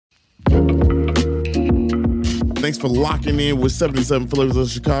Thanks for locking in with 77 Flavors of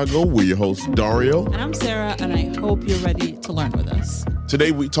Chicago. We're your hosts, Dario. And I'm Sarah, and I hope you're ready to learn with us.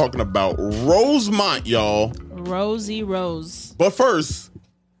 Today we're talking about Rosemont, y'all. Rosie Rose. But first,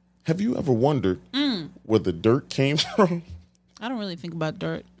 have you ever wondered where the dirt came from? I don't really think about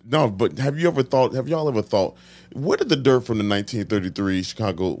dirt. No, but have y'all ever thought, where did the dirt from the 1933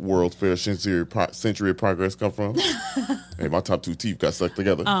 Chicago World's Fair Century of Progress come from? Hey, my top two teeth got stuck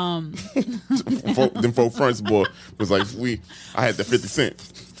together. Them four fronts, boy, was like, I had the 50 cent.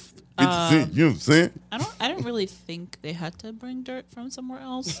 50 cent, you know what I'm saying? I don't really think they had to bring dirt from somewhere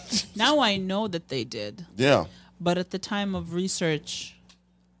else. Now I know that they did. Yeah. But at the time of research,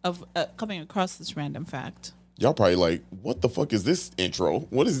 of coming across this random fact, y'all probably like, what the fuck is this intro?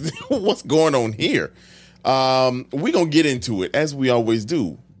 What is this? What's going on here? We're going to get into it, as we always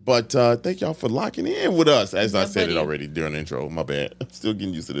do. But thank y'all for locking in with us. As I said it already during the intro. My bad. I'm still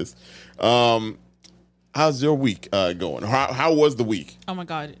getting used to this. How's your week going? How was the week? Oh, my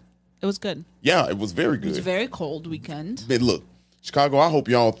God. It was good. Yeah, it was very good. It was a very cold weekend. But look, Chicago, I hope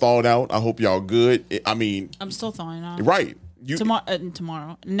y'all thawed out. I hope y'all good. I'm still thawing out. Right.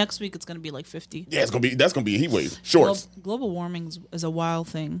 Tomorrow. Next week it's gonna be like 50. Yeah, that's gonna be a heat wave. Shorts. Global warming is a wild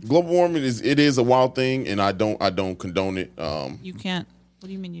thing. Global warming is a wild thing, and I don't condone it. You can't. What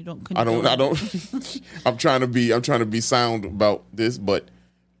do you mean you don't condone? I don't. I'm trying to be sound about this, but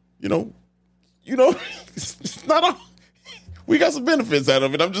you know, it's not all. We got some benefits out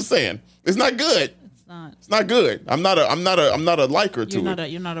of it. I'm just saying, it's not good. It's not good. I'm not a liker to it.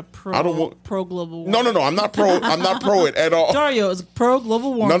 You're not a pro global warming. No. I'm not pro it at all. Dario is pro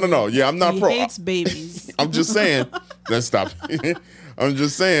global warming. No. Yeah, I'm not pro. He hates babies. I'm just saying. Let's stop. I'm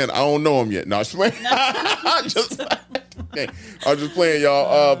just saying I don't know him yet. No, I'm just playing,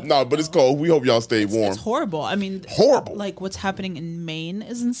 y'all. No, but it's cold. We hope y'all stay warm. It's horrible. I mean, horrible. Like what's happening in Maine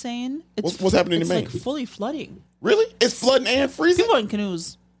is insane. What's happening in Maine? It's like fully flooding. Really? It's flooding and freezing? People in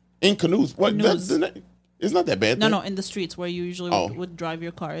canoes. In canoes? What? Canoes. It's not that bad. No, in the streets where you usually would drive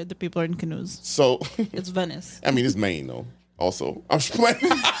your car. The people are in canoes. So it's Venice. I mean, it's Maine though. Also, I'm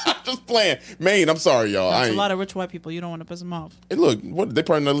just playing. Maine. I'm sorry, y'all. That's a lot of rich white people. You don't want to piss them off. Hey, look, what they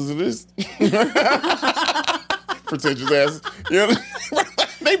probably not listen to this. Pretentious ass. You know,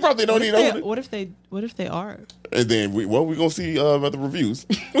 they probably don't even know. What if they are? And then we're gonna see about the reviews.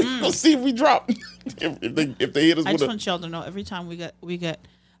 We're gonna see if we drop. if they hit us. I just want y'all to know every time we get.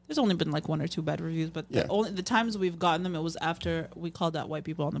 There's only been like one or two bad reviews, but the times we've gotten them, it was after we called out white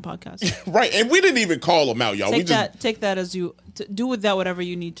people on the podcast. Right, and we didn't even call them out, y'all. Take that as you do with that whatever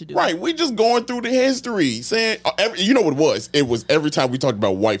you need to do. Right, we just going through the history, saying you know what it was. It was every time we talked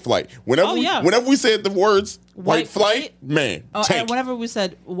about white flight. Whenever we said the words white flight, man. And whenever we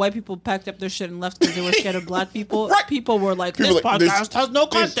said white people packed up their shit and left because they were scared of black people, right. People were like, "This podcast has no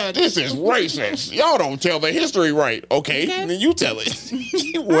content. This is racist. Y'all don't tell the history right, okay? And then you tell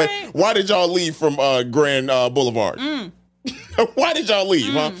it." Right. Why did y'all leave from Grand Boulevard? Why did y'all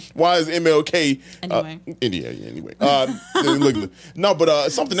leave, huh? Why is MLK... Anyway. No, but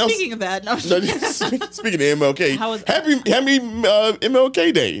something else... Speaking of that... Speaking of MLK, happy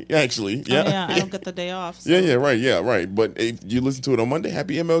MLK Day, actually. Yeah. Oh, yeah, I don't get the day off. So. Yeah, right. But if you listen to it on Monday,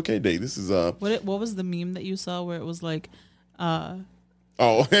 happy MLK Day. This is... What was the meme that you saw where it was like... the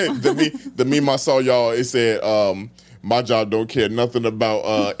meme I saw, y'all, it said... my job don't care nothing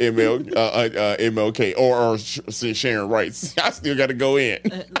about MLK or sharing rights. I still got to go in.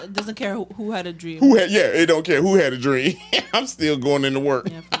 It doesn't care who had a dream. It don't care who had a dream. I'm still going into work.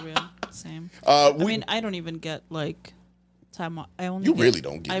 Yeah, for real. Same. I don't even get like time off. I really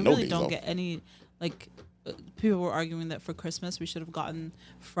don't get any. Like people were arguing that for Christmas we should have gotten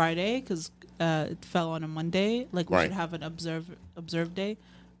Friday because it fell on a Monday. Like we should have an observed day.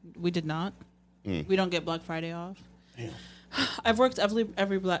 We did not. We don't get Black Friday off. Damn. I've worked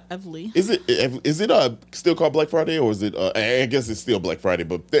every Black. Is it still called Black Friday or is it? I guess it's still Black Friday.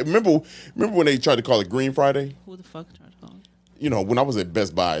 But remember when they tried to call it Green Friday? Who the fuck tried to call it? You know, when I was at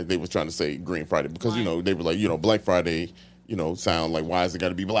Best Buy, they was trying to say Green Friday because they were like, Black Friday, sound like why is it got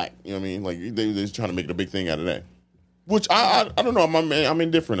to be black? You know what I mean? Like they're trying to make a big thing out of that. Which I don't know. I'm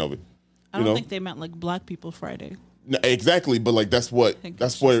indifferent of it. I don't think they meant like Black People Friday. No, exactly, but like that's where it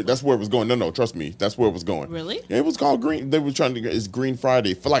was going. No, trust me, that's where it was going. Really? Yeah, it was called Green. They were trying to get it's Green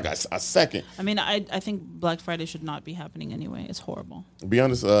Friday for like a second. I mean, I think Black Friday should not be happening anyway. It's horrible. To be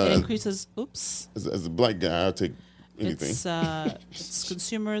honest, it increases. Oops. As a black guy, I'll take anything. It's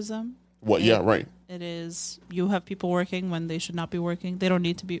consumerism. What? Yeah, right. It is. You have people working when they should not be working. They don't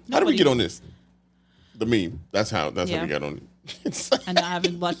need to be. How did we get on this? The meme. That's how we got on it. and not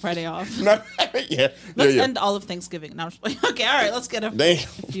having Black Friday off. Yeah. Let's end all of Thanksgiving. Now, okay, all right, let's get a.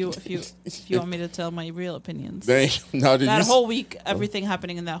 If you want me to tell my real opinions, that whole week, everything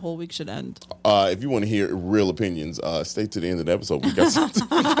happening in that whole week should end. If you want to hear real opinions, stay to the end of the episode. We got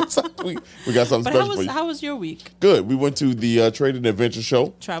something. We got something special for you. How was your week? Good. We went to the Trade and Adventure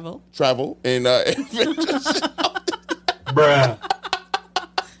Show. Travel and Adventure Show. Bruh.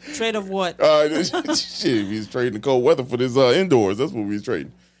 Trade of what? Shit, we was trading the cold weather for this indoors. That's what we was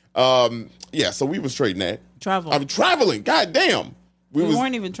trading. So we was trading that. Travel. I'm traveling. God damn. We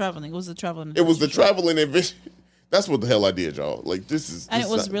weren't even traveling. It was the traveling. It was the traveling adventure. That's what the hell I did, y'all. Like this and it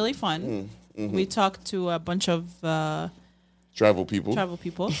was really fun. Mm-hmm. We talked to a bunch of travel people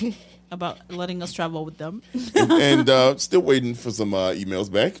about letting us travel with them. and still waiting for some emails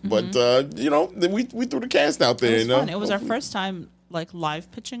back. Mm-hmm. But we threw the cast out there. It was fun. It was our first time live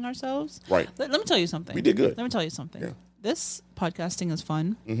pitching ourselves. Right. Let me tell you something. We did good. Let me tell you something. Yeah. This podcasting is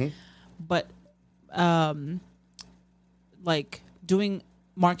fun, but doing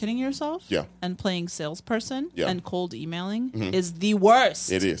marketing yourself and playing salesperson and cold emailing is the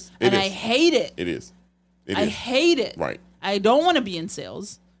worst. It is. I hate it. It is. I hate it. Right. I don't want to be in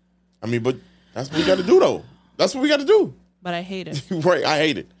sales. I mean, but that's what we got to do, though. That's what we got to do. But I hate it. Right. I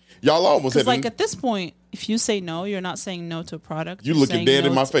hate it. Y'all almost had at this point, if you say no, you're not saying no to a product. You're looking dead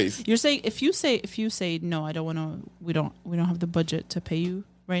in my face. You're saying if you say no, I don't want to. We don't have the budget to pay you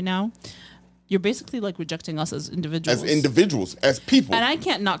right now. You're basically rejecting us as individuals, as people. And I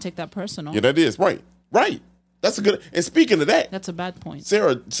can't not take that personal. Yeah, that is right. That's a good. And speaking of that, that's a bad point.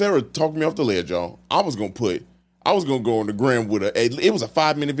 Sarah talked me off the ledge, y'all. I was gonna go on the gram with it was a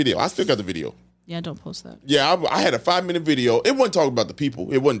 5-minute video. I still got the video. Yeah, don't post that. Yeah, I had a 5-minute video. It wasn't talking about the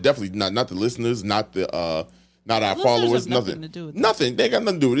people. It wasn't definitely not the listeners, not our followers. Nothing to do with nothing. They got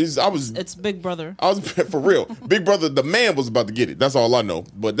nothing to do with it. It's Big Brother. I was for real. Big Brother, the man was about to get it. That's all I know.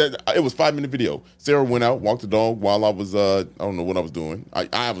 But it was 5-minute video. Sarah went out, walked the dog while I was I don't know what I was doing.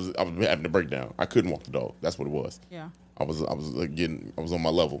 I was having a breakdown. I couldn't walk the dog. That's what it was. Yeah. I was on my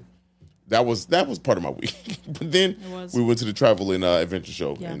level. That was part of my week. But then we went to the Travel and Adventure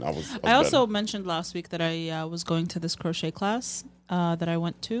Show, and I also mentioned last week that I was going to this crochet class that I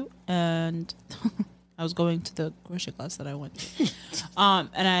went to, and I was going to the crochet class that I went to, and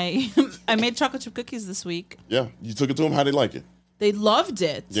I made chocolate chip cookies this week. Yeah, you took it to them. How they like it? They loved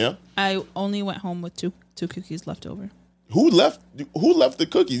it. Yeah. I only went home with two cookies left over. Who left the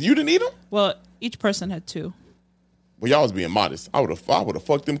cookies? You didn't eat them? Well, each person had 2. Well, y'all was being modest. I would have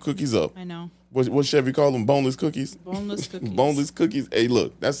fucked them cookies up. I know. What Chevy call them? Boneless cookies? Boneless cookies. Boneless cookies. Hey,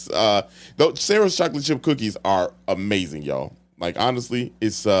 look, that's Sarah's chocolate chip cookies are amazing, y'all. Like, honestly,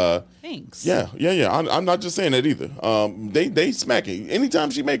 it's thanks. Yeah. I'm not just saying that either. They smacking.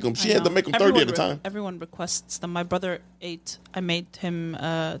 Anytime she make them, she had to make them 30 at a time. Everyone requests them. My brother ate. I made him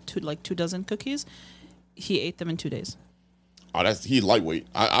 2 dozen cookies. He ate them in 2 days. Oh, he's lightweight.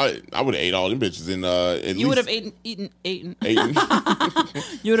 I would have ate all them bitches in at You would have eaten. You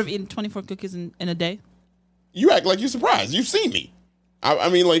would have eaten 24 cookies in a day. You act like you're surprised. You've seen me. I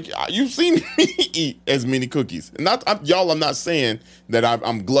mean, like, you've seen me eat as many cookies. I'm not saying that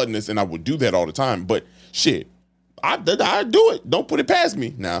I'm gluttonous and I would do that all the time, but shit, I do it. Don't put it past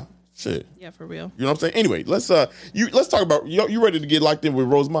me now. Shit. Yeah, for real. You know what I'm saying? Anyway, let's talk about you ready to get locked in with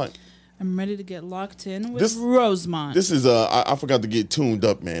Rosemont? I'm ready to get locked in with Rosemont. This is I forgot to get tuned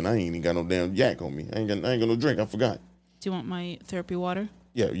up, man. I ain't even got no damn yak on me. I ain't got no drink. I forgot. Do you want my therapy water?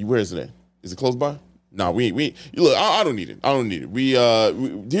 Yeah, where is it at? Is it close by? No, we look. I don't need it. I don't need it. We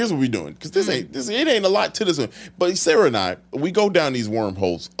here's what we doing, because it ain't a lot to this one. But Sarah and I, we go down these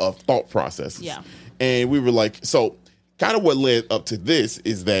wormholes of thought processes. Yeah. And we were like, so kind of what led up to this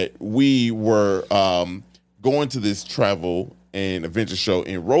is that we were going to this travel and adventure show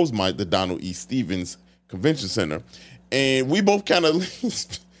in Rosemont, the Donald E. Stevens Convention Center, and we both kind of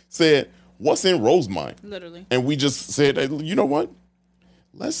said, "What's in Rosemont?" Literally. And we just said, "You know what?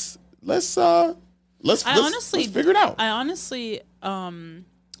 Let's figure it out." I honestly don't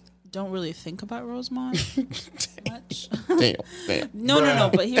really think about Rosemont much. Damn. No.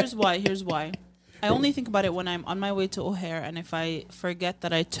 But here's why. I only think about it when I'm on my way to O'Hare, and if I forget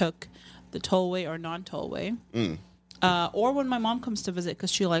that I took the tollway or non-tollway, or when my mom comes to visit because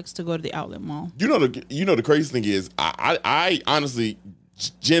she likes to go to the outlet mall. You know the crazy thing is, I honestly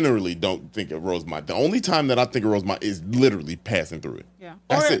generally don't think of Rosemont. The only time that I think of Rosemont is literally passing through it. Yeah.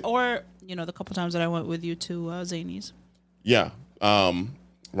 Or the couple times that I went with you to Zany's. Yeah.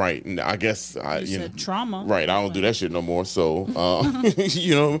 Right. And I guess you said trauma. Right. I don't do that shit no more. So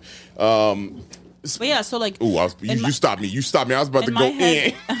But yeah, so like, ooh, you stopped me. I was about to go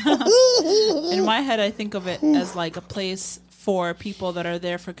in. In my head, I think of it as like a place for people that are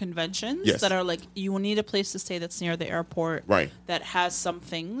there for conventions that are like, you will need a place to stay that's near the airport, right? That has some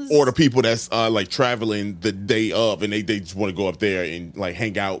things, or the people that's like traveling the day of and they just want to go up there and like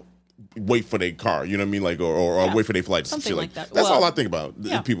hang out, wait for their car, you know what I mean, like or wait for their flight, something like that. That's all I think about.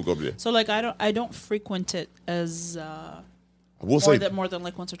 If people go up there. So like I don't frequent it as more than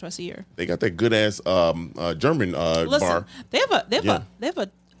like once or twice a year. They got that good ass German bar. They have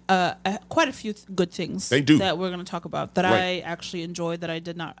quite a few good things. They do that we're going to talk about that I actually enjoy that I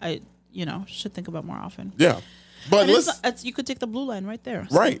did not. I should think about more often. Yeah, but you could take the blue line right there.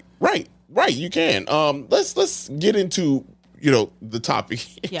 So. Right. You can. Let's get into the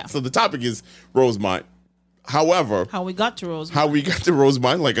topic. Yeah. So the topic is Rosemont. However, how we got to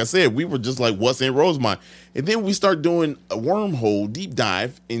Rosemont, like I said, we were just like, what's in Rosemont? And then we start doing a wormhole deep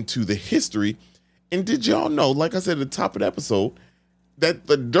dive into the history. And did y'all know, like I said at the top of the episode, that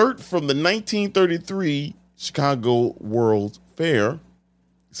the dirt from the 1933 Chicago World Fair,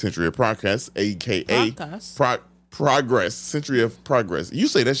 Century of Progress, a.k.a. Progress, Century of Progress. You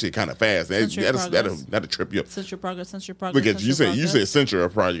say that shit kind of fast. That'll trip you up. Century of Progress. Look at you said Century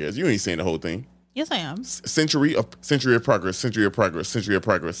of Progress. You ain't saying the whole thing. Yes, I am. Century of Progress, Century of Progress, Century of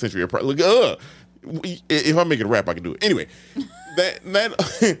Progress, Century of Progress. Look, if I make it a rap, I can do it. Anyway,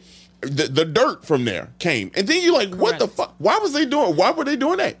 the dirt from there came, and then you're like, what the fuck? Why were they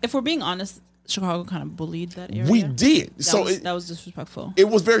doing that? If we're being honest, Chicago kind of bullied that area. We did. That was disrespectful. It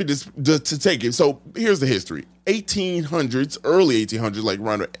was very to take it. So here's the history: 1800s, early 1800s, like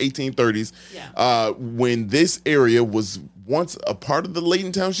around the 1830s, when this area was once a part of the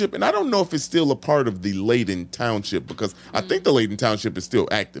Layton Township, and I don't know if it's still a part of the Layton Township because I think the Layton Township is still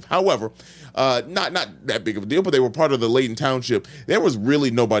active. However, not that big of a deal, but they were part of the Layton Township. There was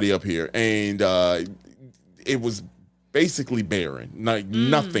really nobody up here, and it was basically barren, like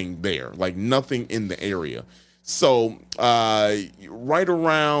nothing there, like nothing in the area. So right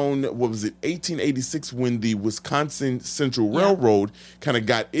around, 1886, when the Wisconsin Central Railroad kind of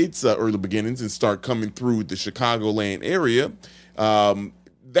got its early beginnings and started coming through the Chicagoland area,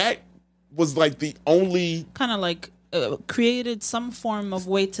 that was like the only kind of like created some form of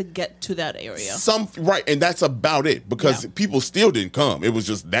way to get to that area. And that's about it, because people still didn't come. It was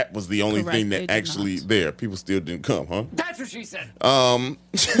just that was the only thing that actually there. People still didn't come, huh? That's what she said.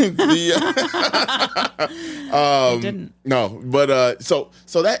 Didn't. No, but so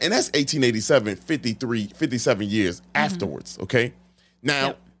that, and that's 1887, 57 years afterwards. Okay,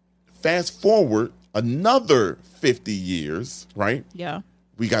 now fast forward another 50 years, right? Yeah.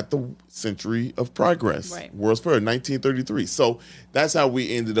 We got the Century of Progress, World's Fair, 1933. So that's how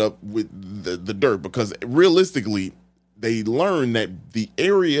we ended up with the dirt, because realistically, they learned that the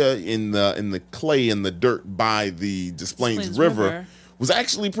area in the clay and the dirt by the Des Plaines River was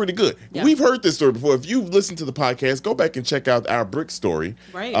actually pretty good. Yeah. We've heard this story before. If you've listened to the podcast, go back and check out our brick story.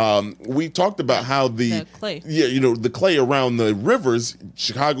 Right. We talked about how the clay. Yeah, the clay around the rivers,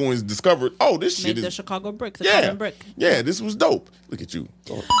 Chicagoans discovered, this shit is the Chicago brick, the common brick. Yeah, this was dope. Look at you.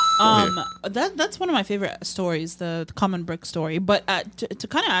 That's one of my favorite stories, the common brick story. But to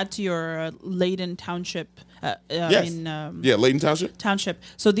kind of add to your Layton Township. Layton Township.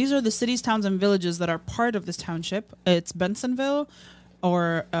 So these are the cities, towns, and villages that are part of this township. It's Bensonville,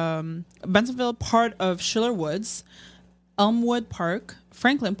 part of Schiller Woods, Elmwood Park,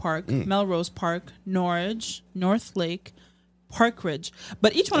 Franklin Park, Melrose Park, Norridge, North Lake, Park Ridge.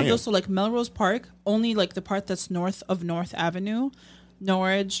 But each one of those, so like Melrose Park, only like the part that's north of North Avenue.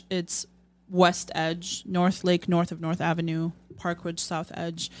 Norridge, it's West Edge. North Lake, north of North Avenue. Park Ridge, South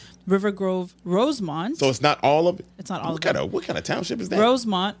Edge. River Grove, Rosemont. So it's not all of it? It's not all of it. What kind of township is that?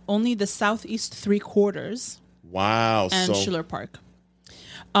 Rosemont, only the southeast 3/4. Wow. And Schiller Park.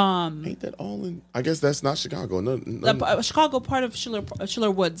 Ain't that all in? I guess that's not Chicago. No. Chicago, part of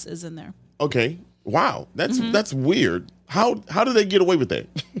Schiller Woods is in there. Okay. Wow. That's weird. How do they get away with that?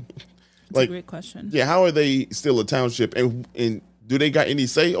 That's a great question. Yeah. How are they still a township? And do they got any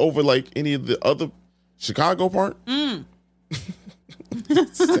say over like any of the other Chicago part?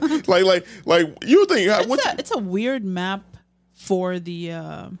 like you think it's a weird map for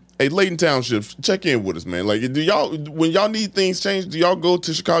the. Hey, Layton Township, check in with us, man. Like, when y'all need things changed, do y'all go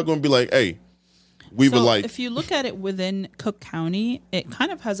to Chicago and be like, hey, if you look at it within Cook County, it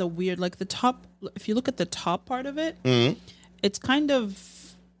kind of has a weird, like the top, if you look at the top part of it, it's kind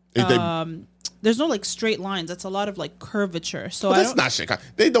of, there's no like straight lines. It's a lot of like curvature. So that's not Chicago.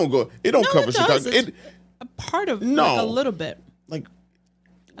 It don't cover Chicago. It's a part of like a little bit. Like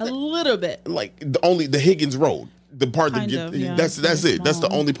a little bit. Like only the Higgins Road. The part that's it. That's the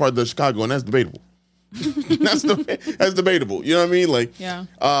only part of Chicago, and that's debatable. That's debatable. You know what I mean? Like, yeah.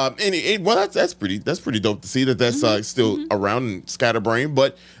 Well, that's pretty dope to see that's still around and scatterbrained.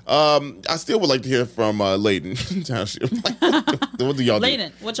 But I still would like to hear from Layden Township. What do y'all do?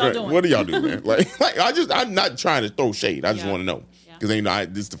 Layden, what y'all doing? What do y'all do, man? Like I'm not trying to throw shade. I just want to know because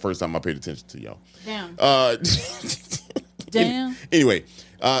this is the first time I paid attention to y'all. Damn. Damn. Anyway,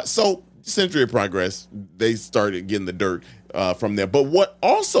 so Century of Progress, they started getting the dirt from there. But what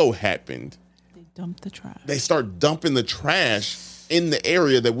also happened? They dumped the trash. They start dumping the trash in the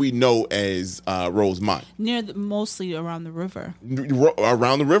area that we know as Rosemont. Mostly around the river.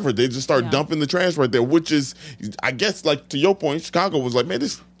 Around the river. They just start dumping the trash right there, which is, I guess, like to your point, Chicago was like, man,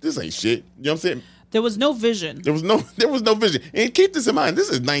 this ain't shit. You know what I'm saying? There was no vision. There was no vision. And keep this in mind, this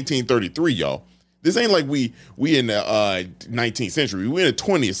is 1933, y'all. This ain't like we in the 19th century. We in the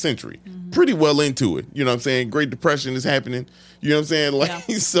 20th century. Mm-hmm. Pretty well into it. You know what I'm saying? Great Depression is happening. You know what I'm saying? Like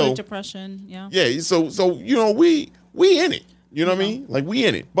so Great Depression, yeah. Yeah, so you know, we in it. You know what I mean? Like we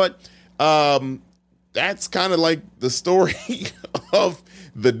in it. But that's kind of like the story of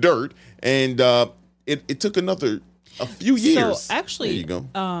the dirt. And it took a few years. So actually, there you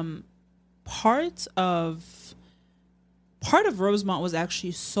go. Part of Rosemont was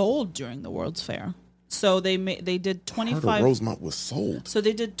actually sold during the World's Fair. So they did 25. Part of Rosemont was sold. So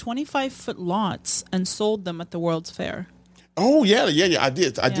they did 25-foot lots and sold them at the World's Fair. Oh yeah, I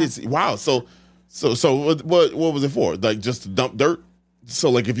did. I did see. Wow. So what was it for? Like just to dump dirt?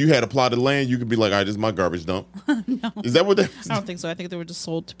 So like if you had a plot of land, you could be like, all right, this is my garbage dump. No. Is that what that? I don't think so. I think they were just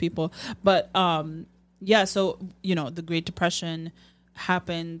sold to people. But yeah. So you know, the Great Depression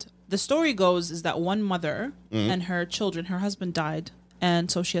happened. The story goes is that one mother and her children, her husband died,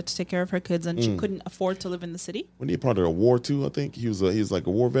 and so she had to take care of her kids, and she couldn't afford to live in the city. Wasn't he part of a war too? I think he was like a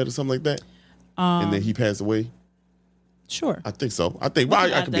war vet or something like that, and then he passed away. Sure, I think so. I think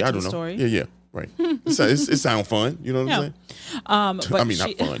I could be. I don't know. Story. Yeah, right. It sounds fun. You know what I'm saying? But I mean,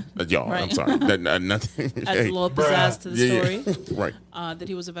 not fun, y'all. Right. I'm sorry. Nothing. Adds a little pizzazz to the story. Right. That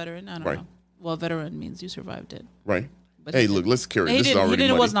he was a veteran. I don't know. Well, veteran means you survived it. Right. But hey, look, let's carry this. I don't think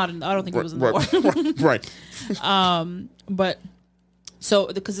it was in the war. Right. But so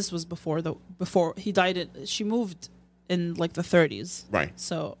because this was before he died, she moved in like the 30s. Right.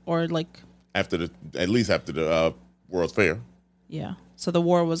 So or like at least after the World's Fair. Yeah. So the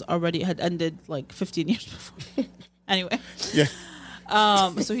war had ended like 15 years before. Anyway. Yeah.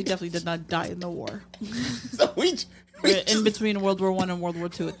 So he definitely did not die in the war. So we're in between World War I and World War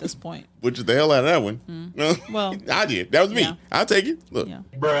II at this point. Which is the hell out of that one. Well, I did. That was me. Yeah. I'll take it. Look. Yeah.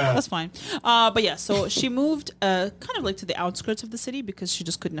 That's fine. But yeah, so she moved kind of like to the outskirts of the city because she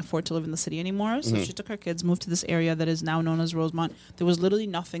just couldn't afford to live in the city anymore. So she took her kids, moved to this area that is now known as Rosemont. There was literally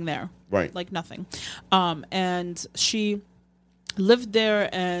nothing there. Right. Like nothing. And she lived there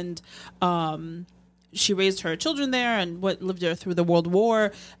and she raised her children there and lived there through the World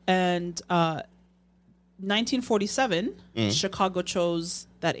War. And 1947, Chicago chose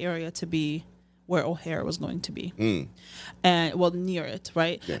that area to be where O'Hare was going to be, and near it,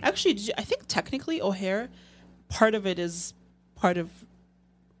 right? Yeah. Actually, I think technically O'Hare, part of it is part of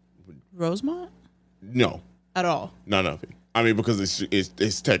Rosemont. No, at all. None of it. I mean, because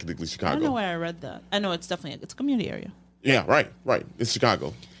it's technically Chicago. I don't know where I read that. I know it's definitely it's a community area. Yeah, right. It's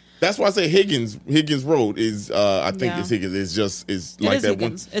Chicago. That's why I say Higgins Road is. I think it's Higgins. It's like that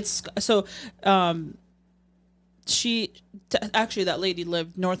Higgins. One. It's so. Actually, that lady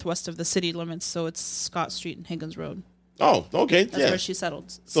lived northwest of the city limits, so it's Scott Street and Higgins Road. Oh, okay. That's where she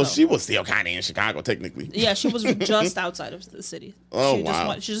settled. So she was still kind of in Chicago, technically. Yeah, she was just outside of the city. Oh,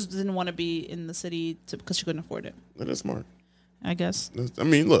 wow. She just didn't want to be in the city because she couldn't afford it. That's smart. I guess. I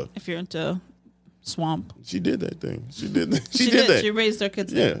mean, look. If you're into swamp. She did that thing. She did that. She did that. She raised their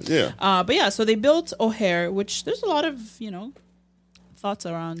kids there. Yeah. But yeah, so they built O'Hare, which there's a lot of, thoughts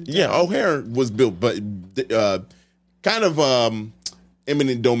around. Yeah, O'Hare was built, but kind of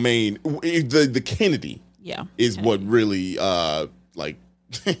eminent domain. The Kennedy. Yeah. Is Kennedy. What really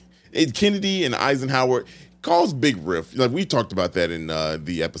Kennedy and Eisenhower caused big riff. Like we talked about that in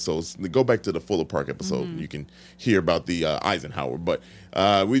the episodes. Go back to the Fuller Park episode. You can hear about the Eisenhower. But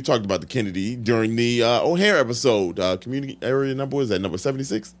we talked about the Kennedy during the O'Hare episode. Community area number, was that number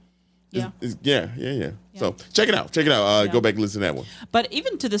 76? Yeah. Yeah. So check it out. Go back and listen to that one. But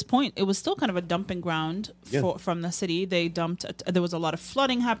even to this point, it was still kind of a dumping ground from the city. They dumped. There was a lot of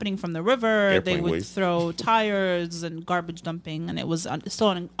flooding happening from the river. They would throw tires and garbage dumping, and it was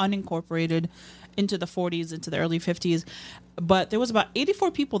still unincorporated into the 40s, into the early 50s. But there was about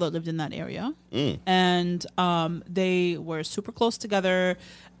 84 people that lived in that area, and they were super close together,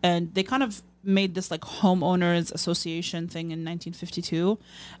 and they kind of made this like homeowners association thing in 1952,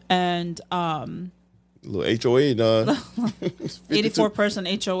 and little HOA. 84-person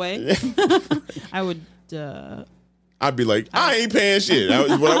HOA. Yeah. I would. I'd be like, I ain't paying shit.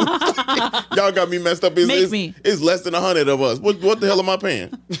 Y'all got me messed up. It's less than 100 of us. What the hell am I paying?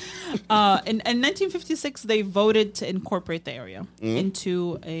 In 1956, they voted to incorporate the area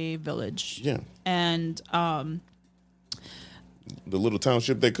into a village. Yeah. And the little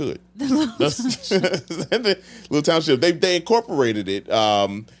township they could. The little township. They incorporated it.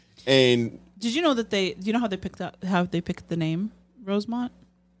 And did you know that do you know how they picked the name Rosemont?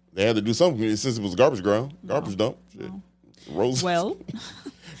 They had to do something since it was a garbage ground, garbage dump. No. Roses. Well,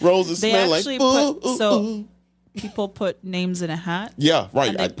 roses smell like. People put names in a hat. Yeah, right.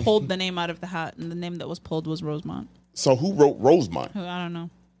 And they pulled the name out of the hat, and the name that was pulled was Rosemont. So who wrote Rosemont? I don't know.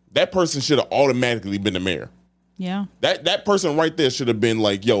 That person should have automatically been the mayor. Yeah. That person right there should have been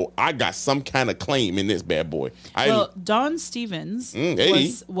like, yo, I got some kind of claim in this bad boy. Don Stevens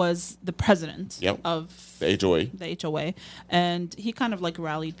was the president of the HOA. And he kind of like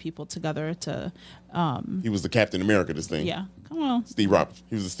rallied people together to... he was the Captain America, this thing. Yeah. Well, Steve Rogers.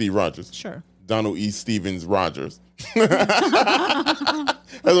 He was the Steve Rogers. Sure. Donald E. Stevens Rogers. That's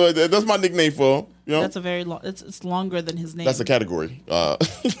my nickname for him. You know? That's a very long... It's longer than his name. That's a category.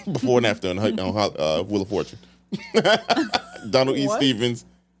 Before and after on Wheel of Fortune. Donald E. Stevens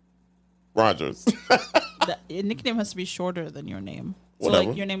Rogers. Your nickname has to be shorter than your name. Whatever. So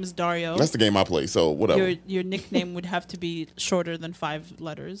like your name is Dario. That's the game I play, so whatever. Your nickname would have to be shorter than 5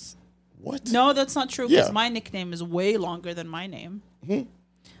 letters. What? No, that's not true because my nickname is way longer than my name. Mm-hmm.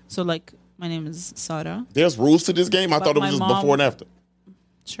 So like my name is Sara. There's rules to this game? I thought it was just before and after.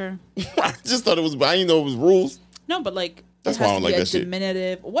 Sure. I just thought it was, I didn't know it was rules. No, but like that's why I don't like that shit.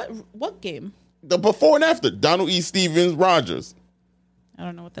 Diminutive. What game? The before and after. Donald E. Stevens Rogers. I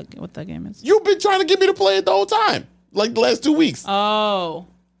don't know what that game is. You've been trying to get me to play it the whole time. Like the last 2 weeks. Oh.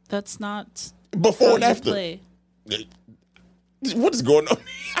 That's not before and after. Play. What is going on?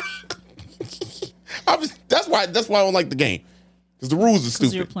 That's why I don't like the game. Because the rules are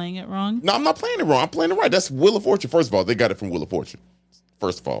stupid. You're playing it wrong? No, I'm not playing it wrong. I'm playing it right. That's Wheel of Fortune. First of all, they got it from Wheel of Fortune.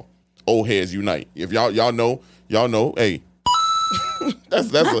 First of all. Old heads unite. If y'all know, hey.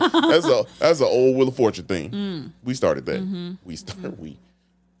 that's an old Wheel of Fortune thing. We started that. Mm-hmm.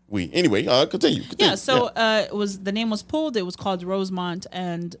 Anyway, continue. Yeah, so the name was pulled. It was called Rosemont,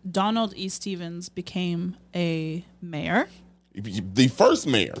 and Donald E. Stevens became a mayor. The first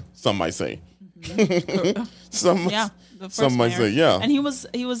mayor, some might say. Mm-hmm. Some might say, yeah. And he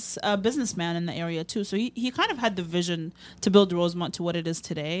was a businessman in the area too. So he kind of had the vision to build Rosemont to what it is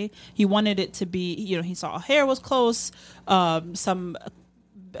today. He wanted it to be, he saw O'Hare was close. Some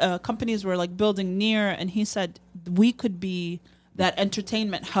companies were like building near, and he said we could be that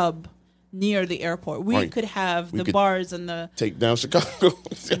entertainment hub near the airport. We could have the bars and the take down Chicago.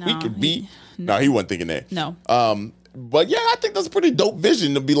 He wasn't thinking that. No. But yeah, I think that's a pretty dope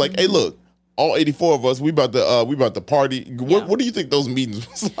vision to be like, hey, look, all 84 of us, we about to party. What do you think those meetings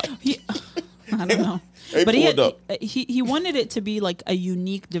was like? I don't know. But he wanted it to be like a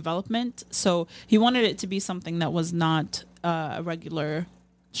unique development. So he wanted it to be something that was not a regular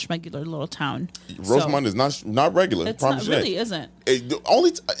schmegular little town. Rosemont is not regular. It's not, really isn't.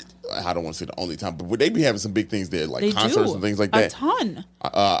 I don't want to say the only time, but they be having some big things there, like concerts and things like that. A ton.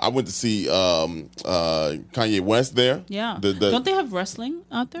 I went to see Kanye West there. Yeah. Don't they have wrestling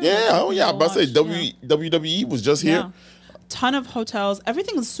out there? Yeah. Oh yeah. But I say WWE was just here. Yeah. Ton of hotels.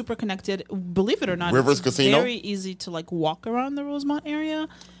 Everything is super connected. Believe it or not, Rivers Casino. Very easy to like walk around the Rosemont area.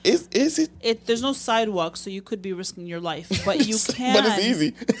 Is it? There's no sidewalk, so you could be risking your life, but you can. But it's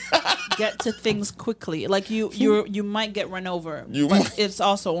easy. Get to things quickly. Like you might get run over. But it's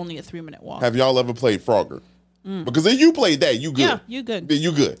also only a 3-minute walk. Have y'all ever played Frogger? Because if you played that, you good. Yeah, you good.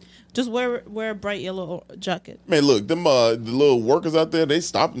 You good. Just wear a bright yellow jacket. Man, look, them the little workers out there, they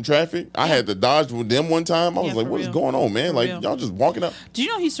stopped in traffic. I had to dodge with them one time. I was like, what is going on, man? Y'all just walking up. Do you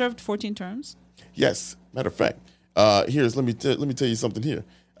know he served 14 terms? Yes. Matter of fact, let me tell you something here.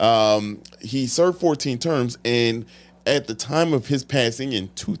 He served 14 terms, and at the time of his passing in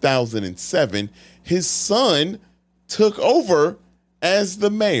 2007, his son took over as the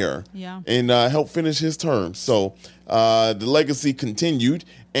mayor and helped finish his term. So the legacy continued,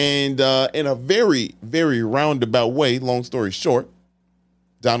 and in a very, very roundabout way, long story short,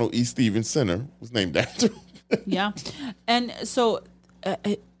 Donald E. Stevens Center was named after him. Yeah. And so,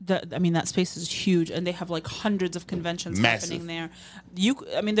 that space is huge, and they have like hundreds of conventions happening there.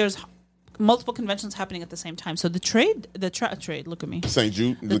 There's multiple conventions happening at the same time. So the trade, look at me. St.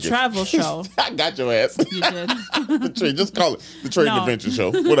 Jude. The travel show. I got your ass. You did. The trade, just call it the trade and adventure show.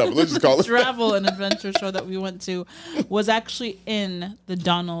 Whatever, let's just call it. Travel and adventure show that we went to was actually in the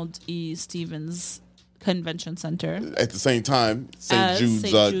Donald E. Stevens Convention Center. At the same time, St.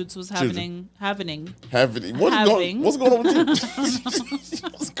 Jude's was having. What's going on with you?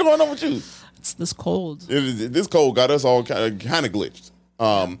 What's going on with you? It's this cold. This cold got us all kind of glitched.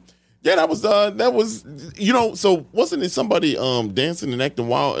 Yeah, that was so wasn't it somebody dancing and acting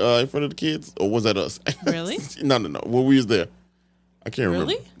wild in front of the kids, or was that us? Really? No. When we was there, I can't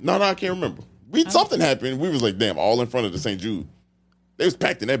remember. Really? No, I can't remember. Something happened. We was like, damn, all in front of the St. Jude. They was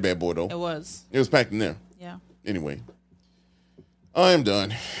packed in that bad boy though. It was. It was packed in there. Yeah. Anyway, I am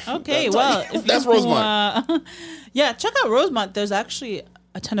done. Okay, well, if that's Rosemont. Yeah, check out Rosemont. There's actually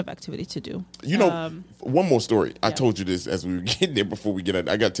a ton of activity to do. One more story. I told you this as we were getting there before we get out.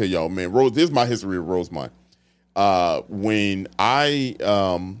 I got to tell y'all, man, this is my history of Rosemont. When I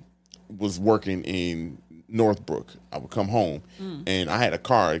was working in Northbrook, I would come home and I had a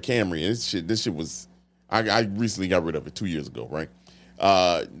car, a Camry, and this shit was, I recently got rid of it 2 years ago, right?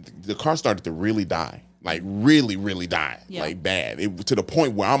 The car started to really die. Like really, really die. Yeah. Like bad. To the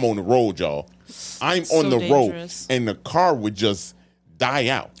point where I'm on the road, y'all. I'm on the road and the car would just die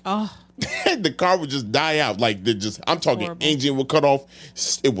out. Oh. The car would just die out. Like I'm talking horrible. Engine would cut off.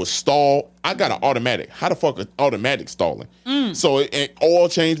 It was stalled. I got an automatic. How the fuck is automatic stalling? So oil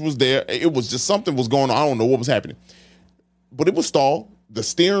change was there. It was just something was going on. I don't know what was happening. But it was stalled. The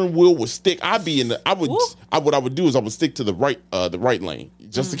steering wheel would stick. What I would do is I would stick to the right lane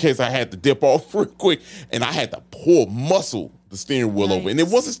just in case I had to dip off real quick, and I had to muscle the steering wheel over, and it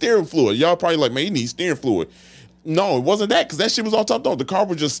wasn't steering fluid. Y'all probably like, man, you need steering fluid. No, it wasn't that, because that shit was all topped off. The car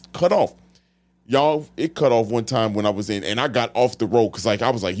was just cut off. Y'all, it cut off one time when I was in, and I got off the road because I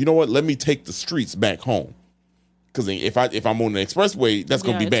was like, you know what? Let me take the streets back home. Because if I'm on the expressway, that's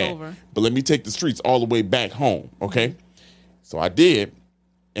gonna be bad. Over. But let me take the streets all the way back home. Okay, so I did.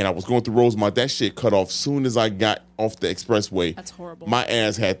 And I was going through Rosemont. That shit cut off soon as I got off the expressway. That's horrible. My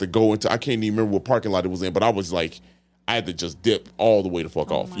ass had to go into, I can't even remember what parking lot it was in, but I was like, I had to just dip all the way the fuck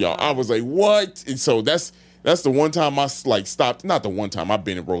off. Y'all, God. I was like, what? And so that's the one time I like stopped. Not the one time. I've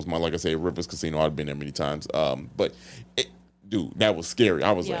been in Rosemont, like I said, Rivers Casino. I've been there many times. But dude, that was scary.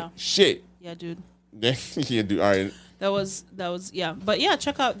 I was like, shit. Yeah, dude. Yeah, dude. All right. That was yeah. But yeah,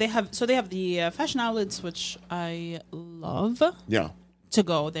 check out. They have the fashion outlets, which I love. Yeah. To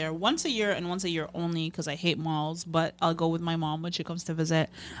go there once a year and once a year only, because I hate malls, but I'll go with my mom when she comes to visit.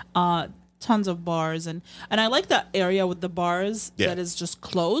 Tons of bars and I like that area with the bars that is just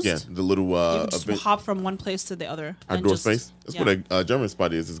closed. Yeah, the little you can just hop from one place to the other. Outdoor space. That's what a German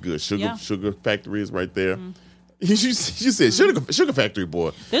spot is. It's good. Sugar Factory is right there. You said Sugar Factory,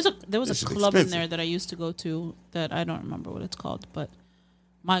 boy. There was a club in there that I used to go to that I don't remember what it's called, but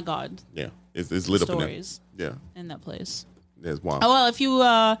my God. Yeah, it's lit up in there. Stories. Yeah, in that place. That's wild. Oh, well, if you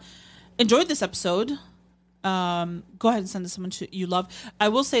enjoyed this episode, go ahead and send it to someone you love. I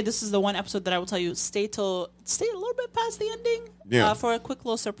will say this is the one episode that I will tell you stay a little bit past the ending for a quick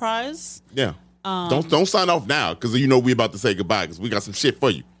little surprise. Yeah. Don't sign off now because we about to say goodbye because we got some shit for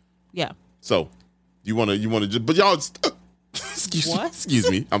you. Yeah. So you wanna just but y'all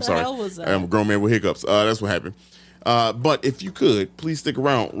excuse me. I'm sorry. The hell was that? I'm a grown man with hiccups. That's what happened. But if you could, please stick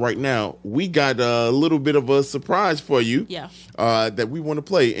around right now. We got a little bit of a surprise for you. Yeah. That we want to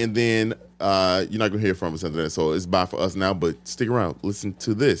play. And then you're not going to hear from us after that. So it's bye for us now. But stick around. Listen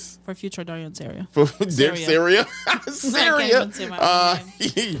to this. For future Darian Saria. For Saria. Saria.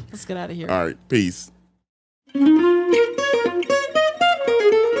 Let's get out of here. All right. Peace.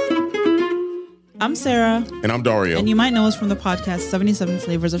 I'm Sarah. And I'm Dario. And you might know us from the podcast 77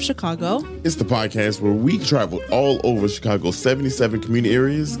 Flavors of Chicago. It's the podcast where we traveled all over Chicago's 77 community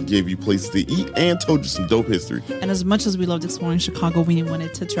areas, gave you places to eat, and told you some dope history. And as much as we loved exploring Chicago, we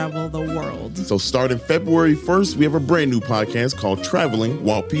wanted to travel the world. So starting February 1st, we have a brand new podcast called Traveling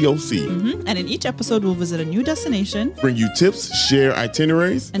While POC. Mm-hmm. And in each episode, we'll visit a new destination, bring you tips, share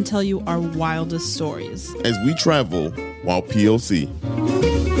itineraries, and tell you our wildest stories as we travel while POC.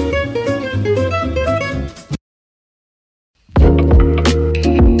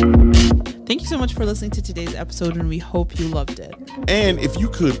 Thank you so much for listening to today's episode, and we hope you loved it. And if you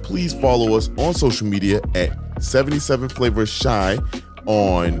could, please follow us on social media at 77 Flavors Shy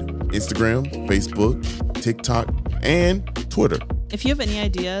on Instagram, Facebook, TikTok, and Twitter. If you have any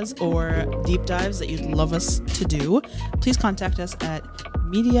ideas or deep dives that you'd love us to do, please contact us at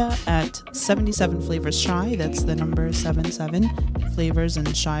media@77flavorsshy. That's the number 77 flavors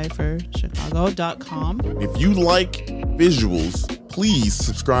and shy for Chicago.com. If you like visuals, please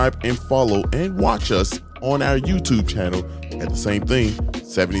subscribe and follow and watch us on our YouTube channel at the same thing,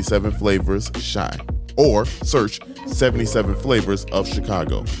 77 Flavors Shy, or search 77 Flavors of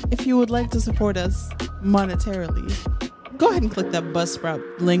Chicago. If you would like to support us monetarily, go ahead and click that Buzzsprout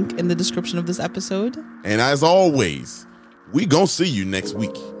link in the description of this episode. And as always, we gonna see you next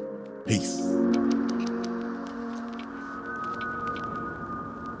week. Peace.